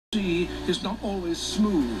sea is not always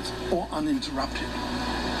smooth or uninterrupted.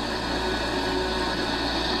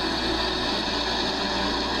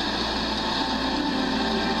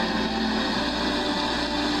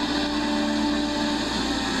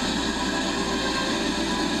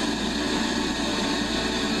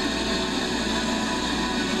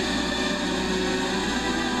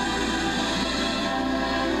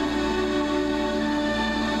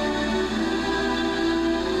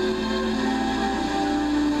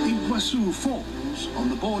 Iguazu Falls, on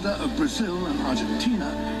the border of Brazil and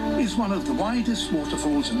Argentina, is one of the widest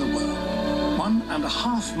waterfalls in the world,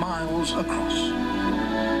 1.5 miles across.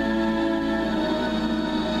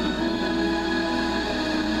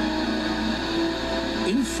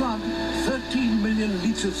 In flood, 13 million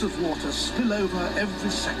litres of water spill over every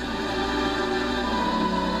second.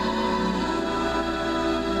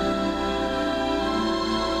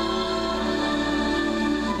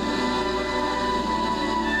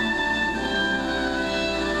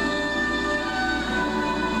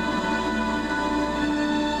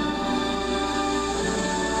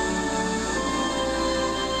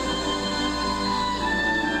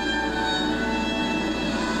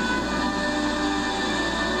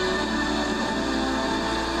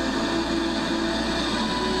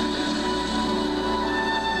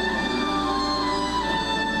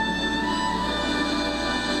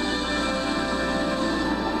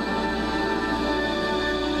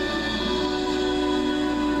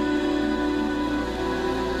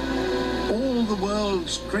 The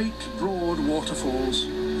world's great broad waterfalls,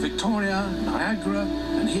 Victoria, Niagara,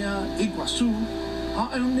 and here Iguaçu, are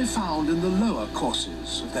only found in the lower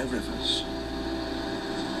courses of their rivers.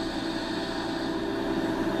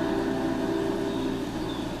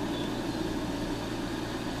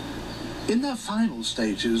 In their final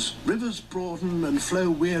stages, rivers broaden and flow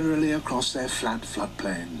wearily across their flat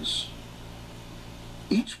floodplains.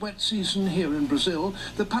 Each wet season here in Brazil,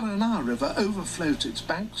 the Paraná River overflows its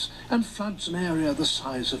banks and floods an area the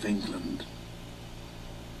size of England.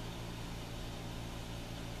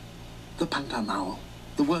 The Pantanal,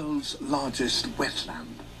 the world's largest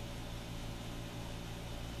wetland.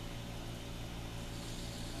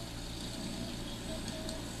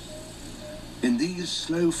 In these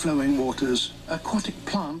slow-flowing waters, aquatic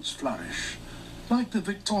plants flourish, like the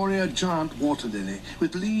Victoria giant water lily,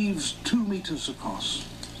 with leaves 2 meters across.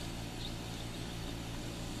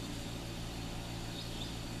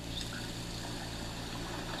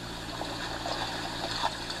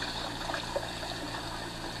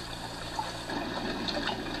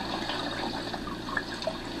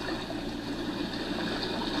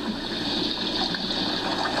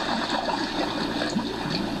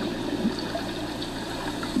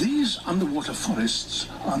 These underwater forests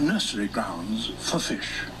are nursery grounds for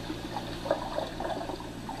fish.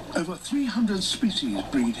 Over 300 species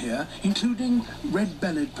breed here, including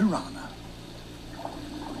red-bellied piranha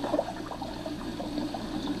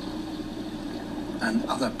and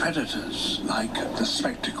other predators like the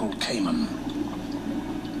spectacled caiman.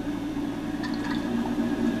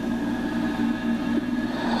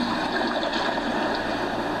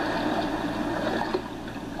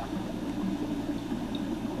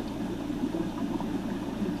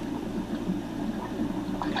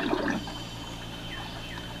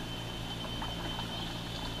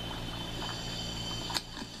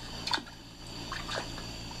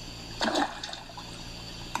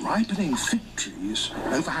 Ripening fig trees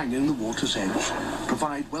overhanging the water's edge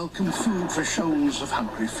provide welcome food for shoals of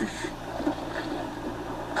hungry fish.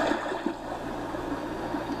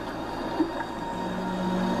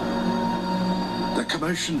 The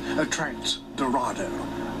commotion attracts dorado,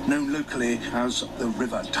 known locally as the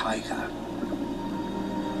river tiger.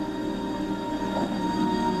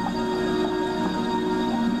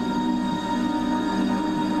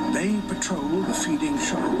 They patrol the feeding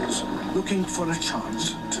shoals, looking for a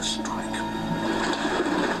chance to strike.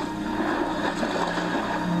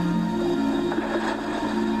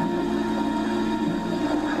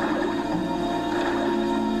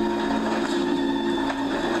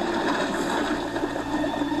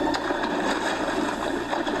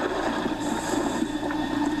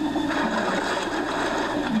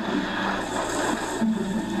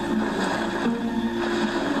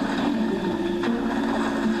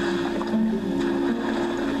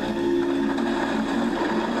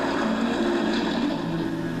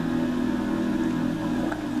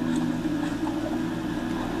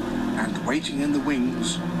 Waiting in the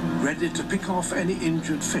wings, ready to pick off any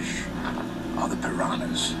injured fish, are the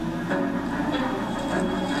piranhas.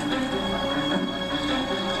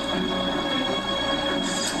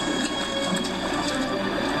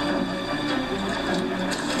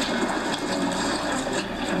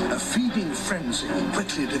 feeding frenzy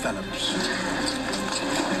quickly develops.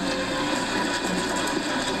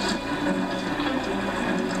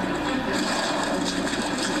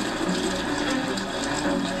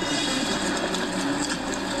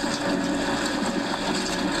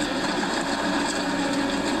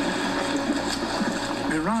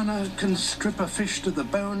 Piranha can strip a fish to the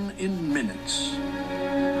bone in minutes.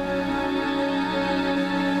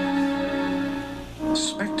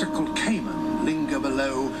 Spectacled caiman linger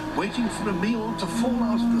below, waiting for a meal to fall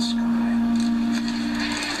out of the sky.